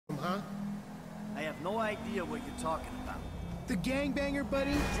huh? I have no idea what you're talking about. The gangbanger,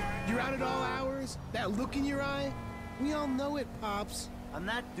 buddy? You're out at all hours? That look in your eye? We all know it, Pops. I'm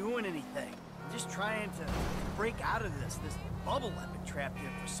not doing anything. I'm just trying to break out of this bubble I've been trapped in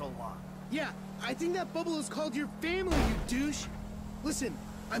for so long. Yeah, I think that bubble is called your family, you douche. Listen,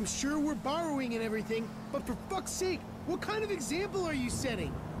 I'm sure we're borrowing and everything, but for fuck's sake, what kind of example are you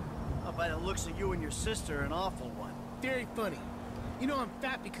setting? Oh, by the looks of you and your sister, an awful one. Very funny. You know I'm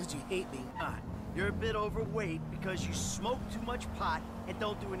fat because you hate me. You're a bit overweight because you smoke too much pot and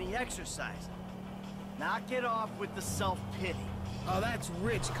don't do any exercise. Knock it off with the self-pity. Oh, that's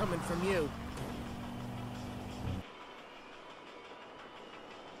rich coming from you.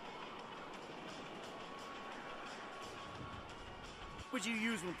 What would you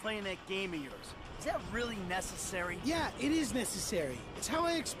use when playing that game of yours? Is that really necessary? Yeah, it is necessary. It's how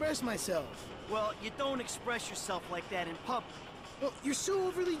I express myself. Well, you don't express yourself like that in public. Well, you're so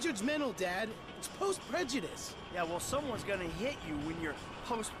overly judgmental, Dad. It's post-prejudice. Yeah, well, someone's gonna hit you when you're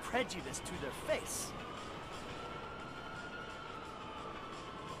post-prejudice to their face.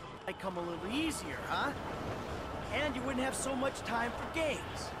 Might come a little easier, huh? And you wouldn't have so much time for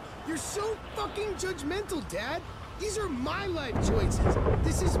games. You're so fucking judgmental, Dad. These are my life choices.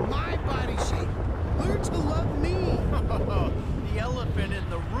 This is my body shape. Learn to love me. The elephant in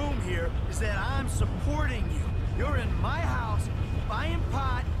the room here is that I'm supporting you. You're in my house, buying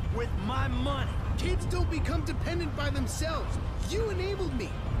pot with my money. Kids don't become dependent by themselves. You enabled me.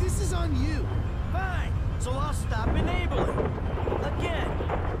 This is on you. Fine, so I'll stop enabling. Again,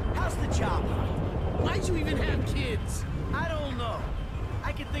 how's the job hunt? Why'd you even have kids? I don't know.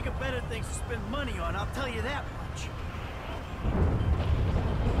 I can think of better things to spend money on, I'll tell you that much.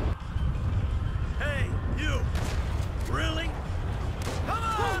 Hey, you! Really? Come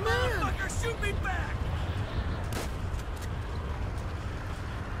on, motherfucker, shoot me back!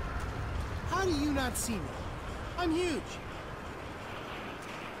 How do you not see me? I'm huge.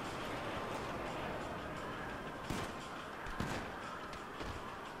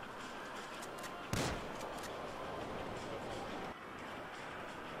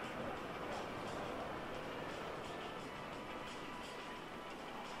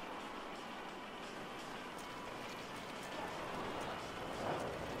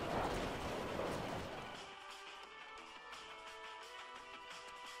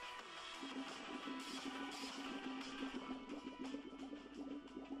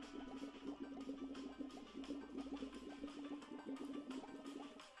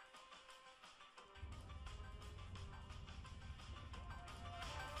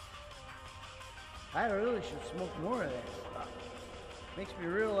 I really should smoke more of that stuff. Makes me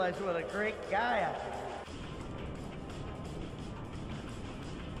realize what a great guy I can be.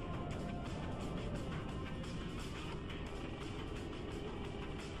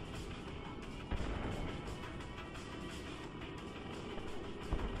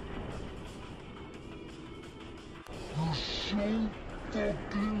 You're so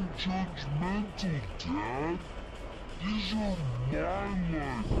fucking judgmental, Dad. These are my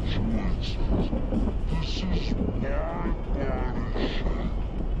life choices. This is my body shape.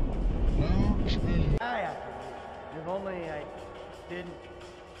 Learn to be Guy I can be. If only I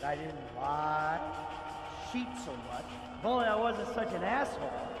didn't wash sheets so much. If only I wasn't such an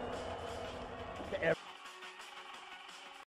asshole.